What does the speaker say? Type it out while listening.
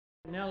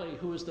Nelly,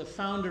 who is the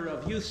founder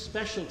of Youth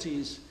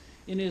Specialties,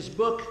 in his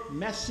book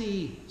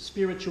Messy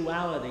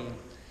Spirituality,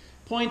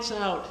 points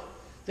out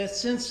that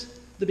since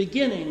the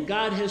beginning,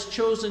 God has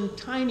chosen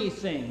tiny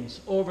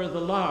things over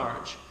the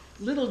large.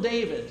 Little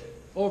David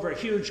over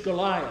huge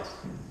Goliath.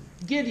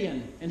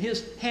 Gideon and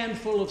his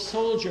handful of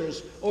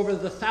soldiers over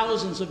the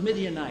thousands of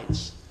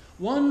Midianites.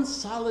 One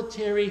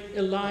solitary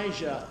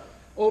Elijah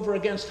over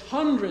against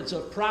hundreds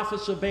of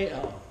prophets of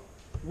Baal.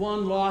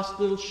 One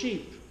lost little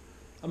sheep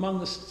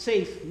among the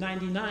safe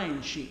 99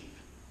 sheep.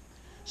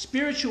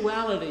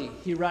 Spirituality,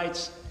 he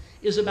writes,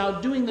 is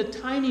about doing the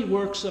tiny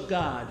works of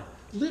God,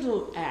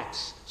 little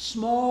acts,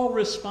 small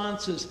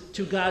responses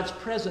to God's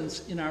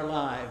presence in our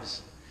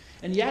lives.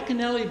 And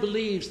Yaconelli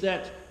believes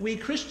that we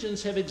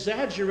Christians have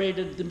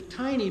exaggerated the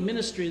tiny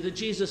ministry that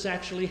Jesus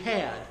actually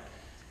had.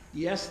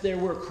 Yes, there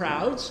were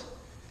crowds,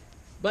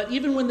 but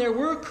even when there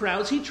were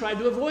crowds, he tried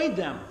to avoid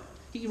them.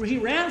 He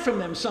ran from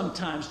them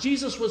sometimes.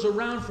 Jesus was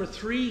around for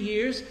 3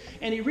 years,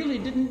 and he really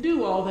didn't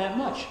do all that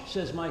much,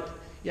 says Mike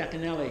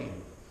Yaconelli.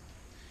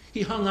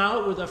 He hung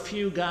out with a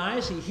few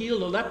guys. He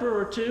healed a leper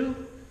or two,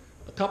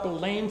 a couple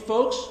lame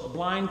folks, a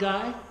blind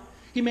guy.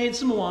 He made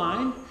some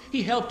wine.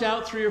 He helped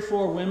out 3 or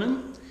 4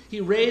 women.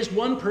 He raised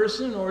one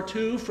person or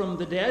two from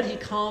the dead. He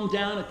calmed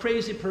down a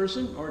crazy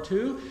person or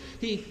two.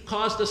 He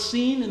caused a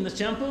scene in the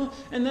temple,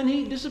 and then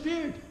he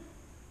disappeared.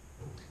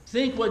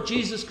 Think what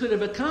Jesus could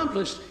have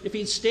accomplished if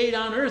he'd stayed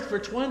on earth for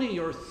 20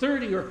 or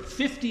 30 or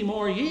 50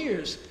 more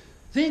years.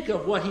 Think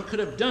of what he could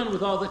have done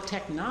with all the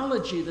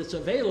technology that's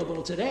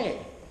available today.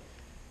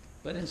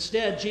 But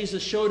instead,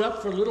 Jesus showed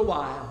up for a little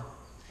while.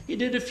 He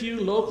did a few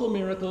local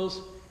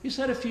miracles. He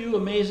said a few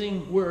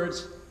amazing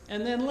words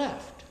and then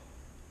left.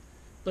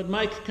 But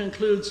Mike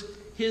concludes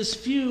his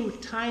few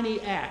tiny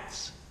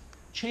acts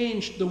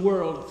changed the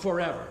world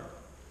forever.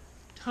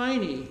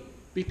 Tiny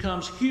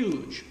becomes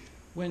huge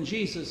when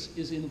Jesus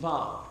is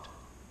involved.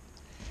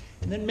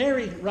 And then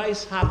Mary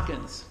Rice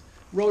Hopkins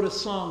wrote a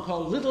song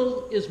called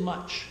Little is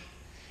Much.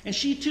 And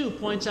she too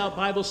points out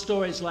Bible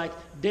stories like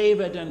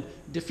David and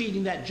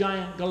defeating that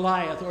giant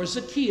Goliath, or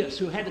Zacchaeus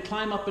who had to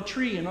climb up a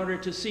tree in order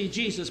to see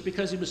Jesus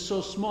because he was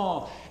so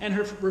small. And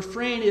her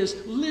refrain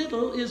is,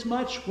 little is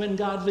much when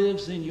God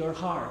lives in your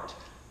heart.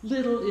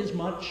 Little is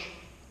much.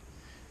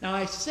 Now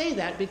I say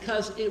that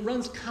because it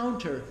runs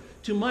counter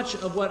to much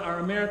of what our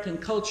American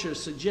culture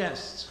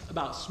suggests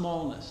about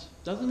smallness,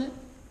 doesn't it?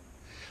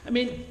 I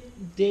mean,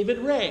 David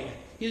Ray,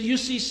 he's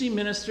a UCC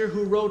minister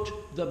who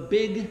wrote the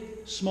Big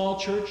Small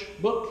Church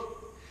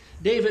book.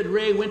 David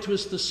Ray went to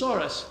his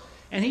thesaurus,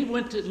 and he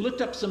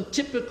looked up some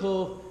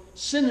typical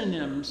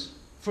synonyms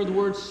for the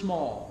word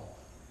small.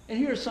 And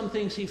here are some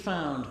things he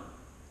found.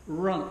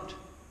 Runt,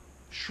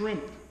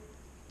 shrimp,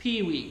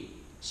 peewee,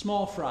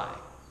 small fry,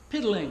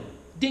 piddling,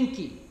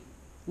 dinky,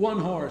 one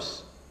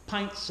horse,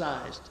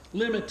 pint-sized,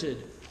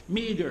 limited,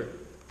 meager,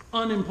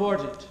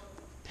 unimportant,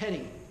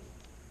 petty,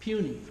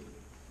 puny.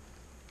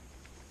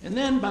 And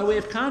then, by way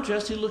of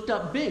contrast, he looked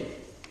up big.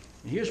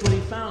 And here's what he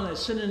found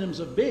as synonyms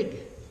of big.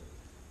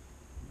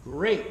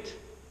 Great,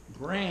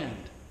 grand,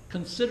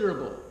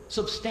 considerable,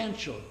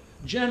 substantial,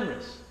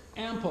 generous,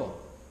 ample,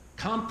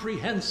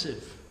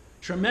 comprehensive,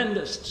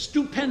 tremendous,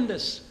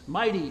 stupendous,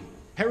 mighty,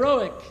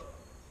 heroic,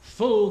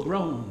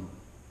 full-grown.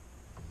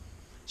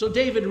 So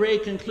David Ray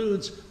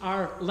concludes,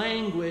 our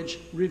language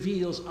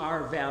reveals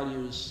our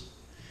values.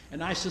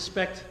 And I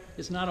suspect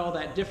it's not all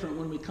that different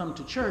when we come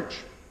to church.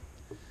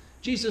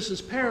 Jesus'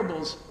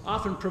 parables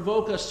often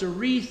provoke us to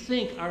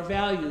rethink our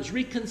values,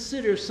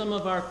 reconsider some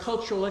of our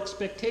cultural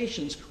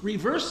expectations,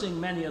 reversing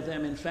many of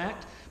them, in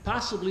fact,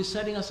 possibly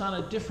setting us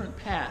on a different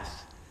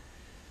path.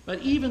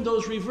 But even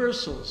those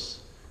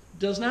reversals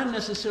does not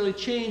necessarily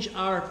change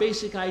our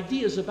basic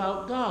ideas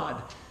about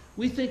God.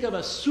 We think of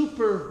a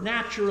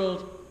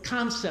supernatural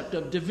concept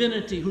of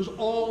divinity who's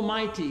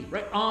almighty,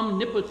 right?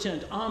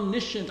 Omnipotent,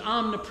 omniscient,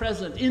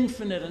 omnipresent,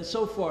 infinite, and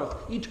so forth,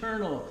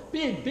 eternal.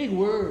 Big, big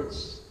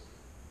words.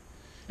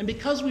 And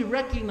because we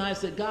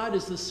recognize that God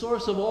is the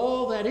source of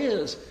all that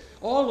is,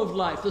 all of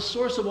life, the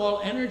source of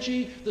all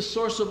energy, the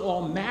source of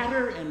all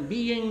matter and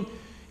being,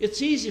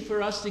 it's easy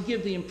for us to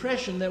give the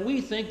impression that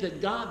we think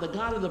that God, the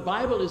God of the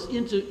Bible, is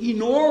into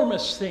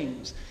enormous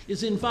things,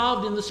 is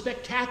involved in the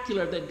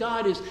spectacular, that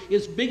God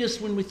is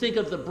biggest when we think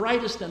of the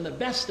brightest and the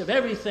best of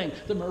everything,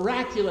 the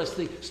miraculous,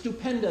 the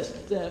stupendous,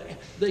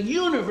 the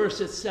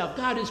universe itself.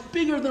 God is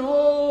bigger than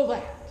all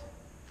that.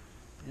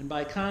 And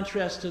by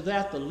contrast to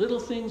that, the little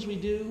things we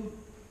do,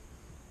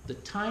 the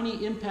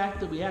tiny impact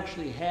that we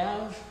actually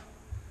have,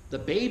 the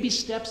baby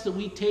steps that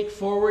we take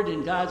forward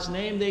in God's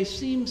name, they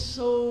seem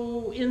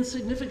so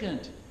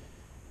insignificant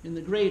in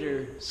the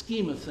greater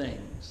scheme of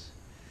things.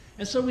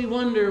 And so we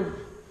wonder,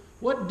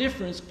 what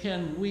difference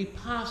can we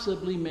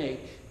possibly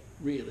make,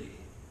 really?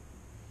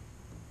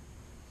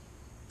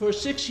 For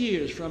 6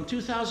 years, from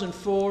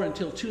 2004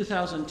 until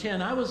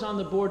 2010, I was on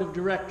the board of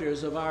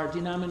directors of our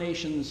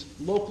denomination's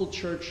local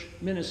church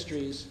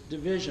ministries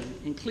division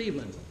in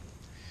Cleveland.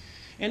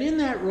 And in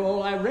that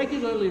role, I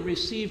regularly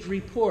received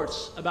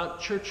reports about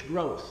church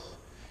growth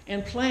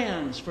and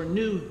plans for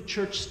new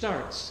church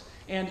starts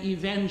and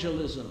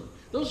evangelism.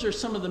 Those are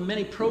some of the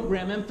many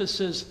program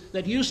emphases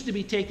that used to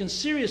be taken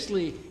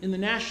seriously in the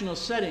national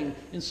setting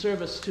in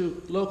service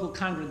to local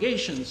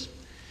congregations.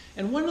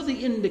 And one of the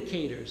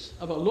indicators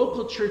of a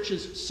local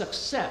church's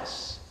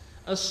success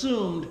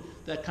assumed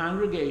that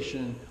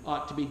congregation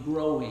ought to be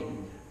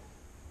growing.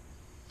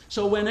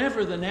 So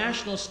whenever the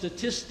national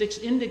statistics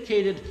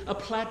indicated a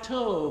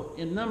plateau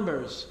in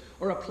numbers,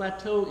 or a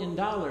plateau in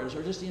dollars,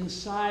 or just in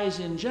size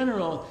in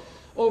general,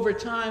 over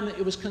time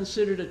it was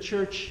considered a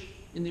church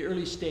in the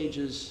early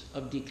stages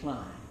of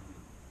decline,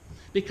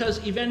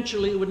 because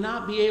eventually it would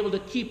not be able to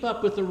keep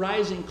up with the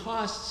rising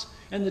costs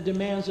and the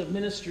demands of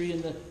ministry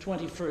in the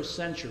 21st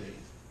century.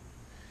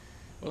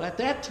 Well, at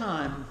that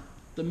time,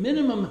 the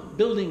minimum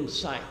building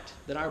site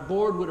that our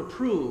board would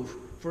approve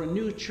for a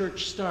new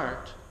church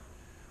start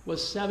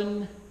was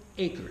 7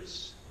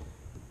 acres,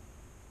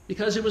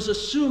 because it was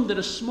assumed that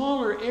a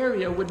smaller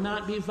area would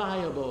not be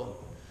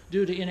viable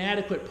due to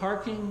inadequate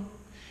parking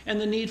and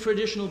the need for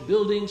additional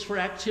buildings for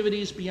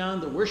activities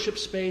beyond the worship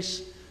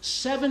space.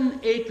 7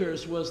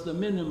 acres was the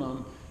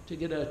minimum to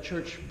get a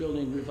church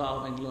building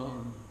revolving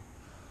loan.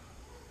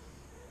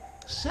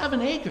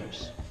 7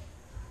 acres.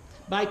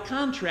 By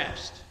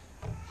contrast,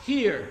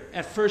 here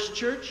at First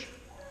Church,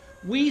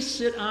 we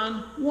sit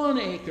on 1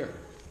 acre.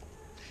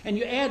 And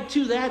you add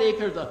to that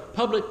acre the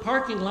public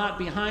parking lot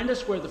behind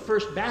us where the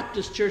First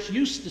Baptist Church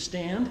used to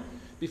stand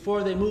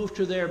before they moved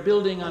to their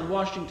building on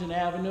Washington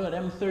Avenue at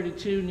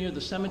M32 near the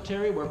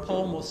cemetery, where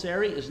Paul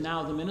Mosseri is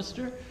now the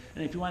minister.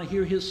 And if you want to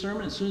hear his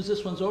sermon, as soon as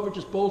this one's over,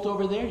 just bolt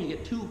over there, you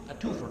get a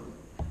twofer.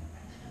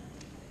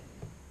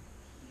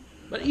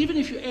 But even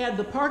if you add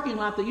the parking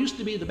lot that used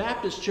to be the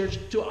Baptist church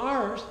to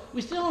ours,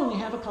 we still only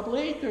have a couple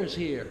acres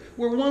here.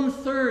 We're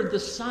 1/3 the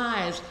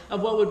size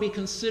of what would be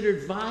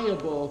considered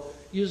viable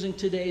using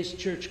today's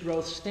church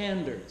growth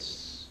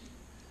standards.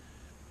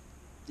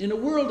 In a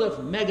world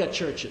of mega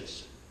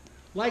churches,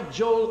 like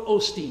Joel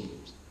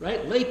Osteen's,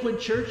 right? Lakewood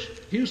Church,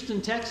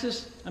 Houston,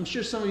 Texas. I'm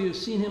sure some of you have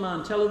seen him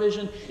on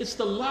television. It's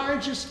the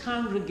largest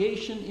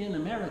congregation in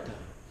America.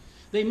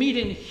 They meet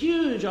in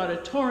huge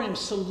auditoriums,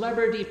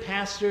 celebrity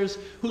pastors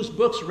whose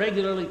books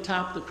regularly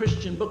top the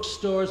Christian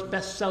bookstores'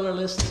 bestseller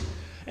lists,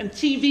 and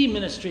TV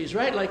ministries,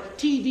 right? Like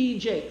T.D.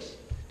 Jakes.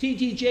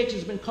 T.D. Jakes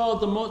has been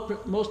called the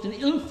most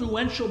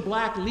influential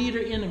black leader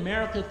in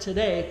America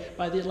today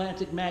by the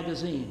Atlantic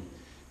magazine.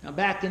 Now,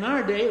 back in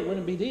our day, it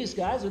wouldn't be these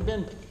guys. It would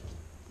have been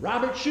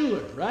Robert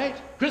Schuller, right?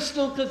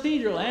 Crystal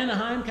Cathedral,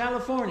 Anaheim,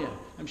 California.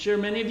 I'm sure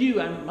many of you,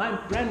 my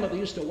grandmother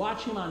used to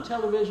watch him on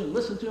television,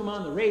 listen to him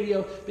on the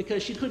radio,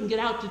 because she couldn't get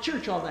out to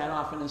church all that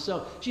often, and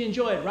so she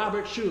enjoyed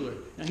Robert Schuller.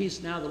 Now,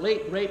 he's now the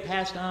late great,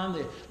 passed on.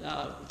 The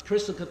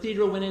Crystal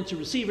Cathedral went into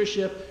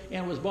receivership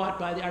and was bought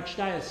by the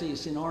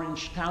Archdiocese in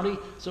Orange County,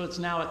 so it's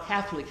now a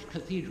Catholic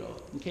cathedral,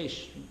 in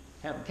case you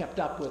haven't kept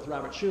up with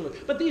Robert Schuller.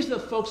 But these are the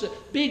folks that,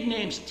 big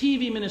names,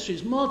 TV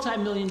ministries,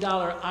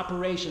 multi-million-dollar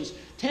operations,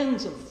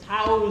 tens of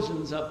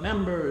thousands of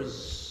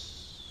members.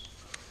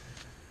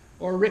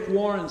 Or Rick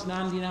Warren's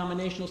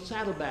non-denominational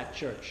Saddleback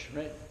Church,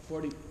 right?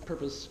 40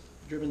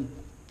 purpose-driven.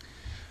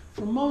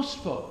 For most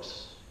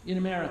folks in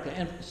America,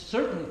 and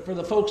certainly for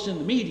the folks in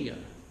the media,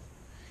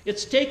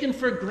 it's taken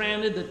for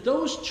granted that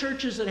those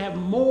churches that have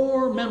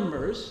more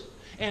members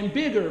and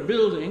bigger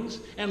buildings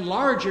and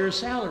larger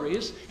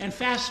salaries and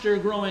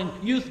faster-growing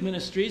youth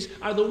ministries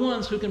are the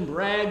ones who can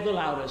brag the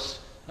loudest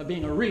of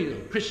being a real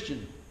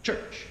Christian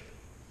church.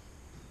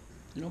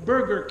 You know,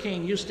 Burger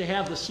King used to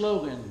have the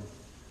slogan,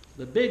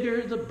 "The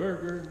bigger the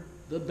burger,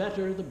 the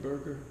better the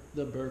burger.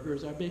 The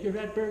burgers are bigger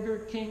at Burger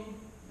King."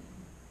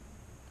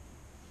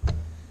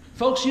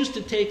 Folks used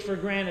to take for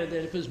granted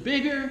that if it was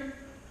bigger,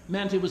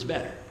 meant it was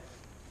better.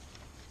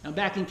 Now,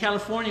 back in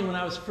California, when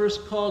I was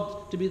first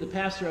called to be the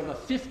pastor of a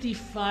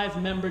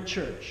 55-member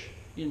church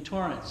in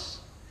Torrance,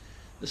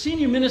 the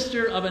senior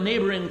minister of a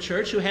neighboring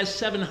church who has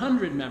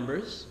 700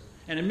 members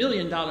and $1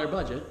 million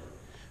budget,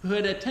 who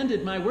had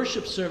attended my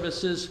worship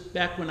services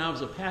back when I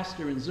was a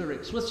pastor in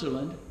Zurich,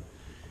 Switzerland,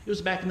 it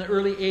was back in the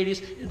early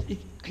 80s.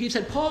 He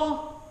said,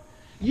 "Paul,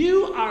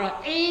 you are an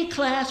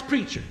A-class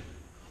preacher.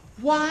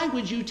 Why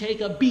would you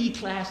take a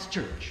B-class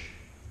church?"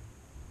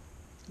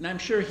 And I'm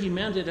sure he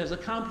meant it as a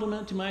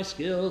compliment to my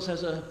skills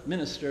as a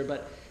minister,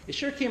 but it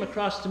sure came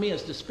across to me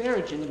as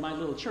disparaging of my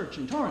little church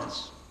in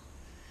Torrance.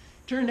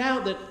 It turned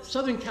out that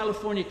Southern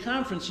California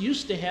Conference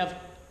used to have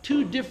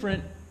 2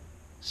 different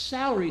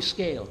salary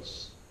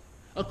scales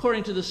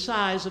according to the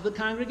size of the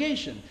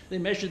congregation. They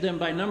measured them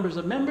by numbers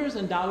of members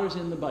and dollars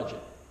in the budget.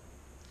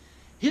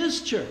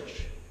 His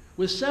church,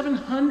 with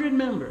 700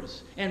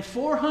 members and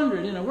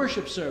 400 in a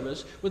worship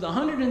service, with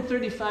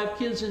 135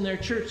 kids in their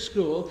church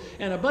school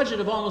and a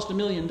budget of almost $1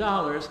 million,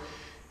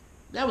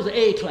 that was an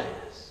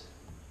A-class.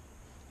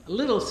 A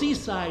little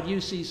seaside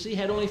UCC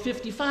had only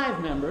 55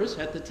 members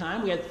at the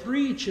time. We had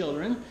 3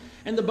 children,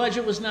 and the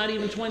budget was not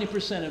even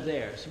 20% of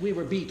theirs. We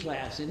were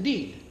B-class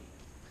indeed.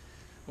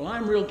 Well,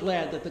 I'm real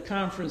glad that the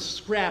conference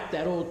scrapped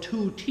that old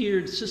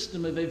 2-tiered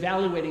system of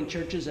evaluating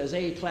churches as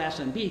A-class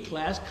and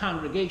B-class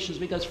congregations,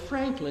 because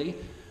frankly,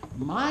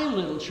 my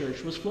little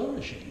church was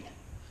flourishing.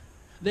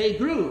 They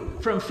grew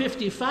from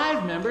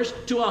 55 members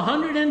to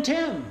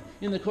 110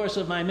 in the course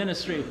of my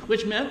ministry,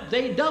 which meant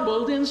they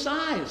doubled in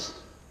size.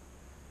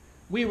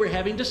 We were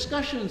having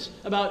discussions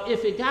about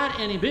if it got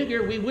any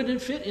bigger, we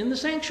wouldn't fit in the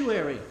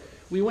sanctuary.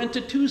 We went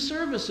to 2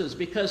 services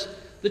because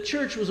the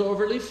church was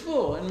overly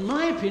full. In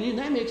my opinion,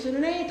 that makes it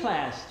an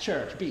A-class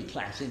church.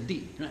 B-class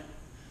indeed. Right?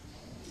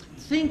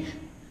 Think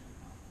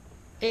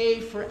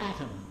A for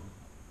atom.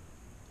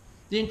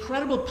 The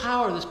incredible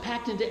power that's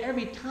packed into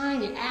every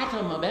tiny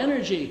atom of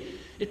energy.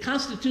 It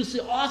constitutes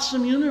the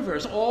awesome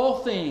universe. All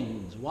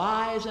things,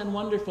 wise and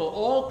wonderful.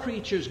 All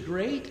creatures,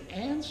 great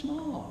and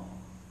small.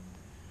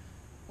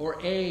 Or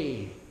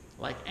A,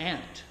 like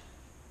ant.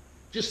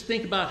 Just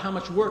think about how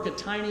much work a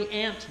tiny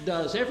ant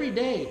does every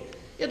day.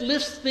 It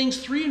lifts things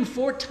 3 and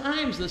 4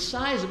 times the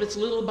size of its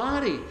little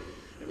body.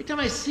 Every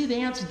time I see the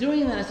ants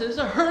doing that, I say, there's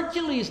a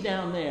Hercules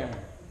down there,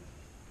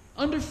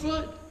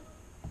 underfoot.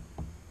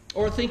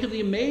 Or think of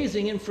the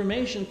amazing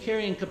information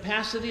carrying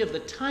capacity of the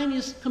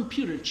tiniest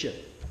computer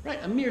chip, right?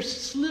 A mere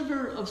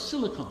sliver of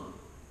silicon.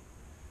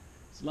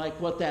 It's like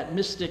what that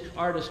mystic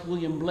artist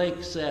William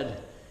Blake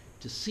said,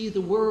 to see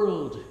the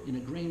world in a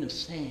grain of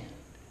sand.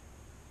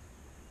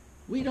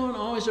 We don't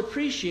always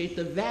appreciate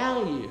the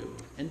value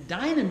and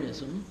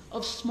dynamism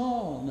of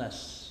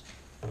smallness.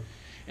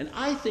 And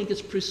I think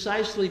it's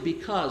precisely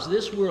because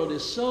this world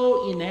is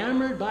so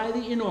enamored by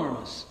the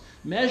enormous,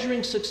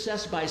 measuring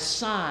success by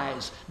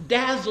size,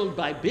 dazzled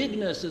by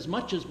bigness as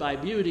much as by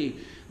beauty,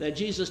 that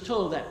Jesus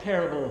told that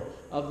parable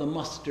of the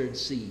mustard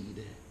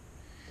seed.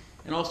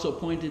 And also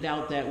pointed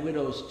out that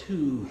widow's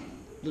 2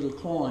 little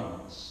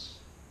coins.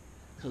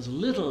 Because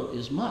little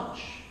is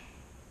much.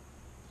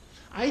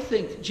 I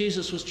think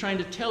Jesus was trying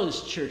to tell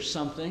his church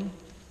something,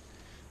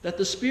 that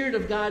the Spirit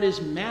of God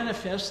is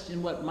manifest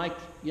in what Mike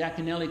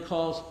Yaconelli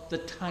calls the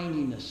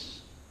tininess.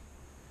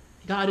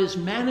 God is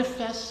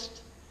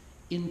manifest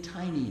in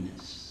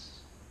tininess.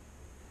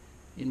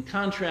 In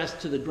contrast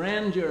to the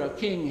grandeur of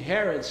King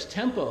Herod's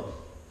temple,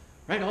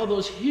 right? All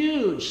those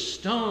huge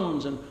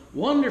stones and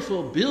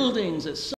wonderful buildings that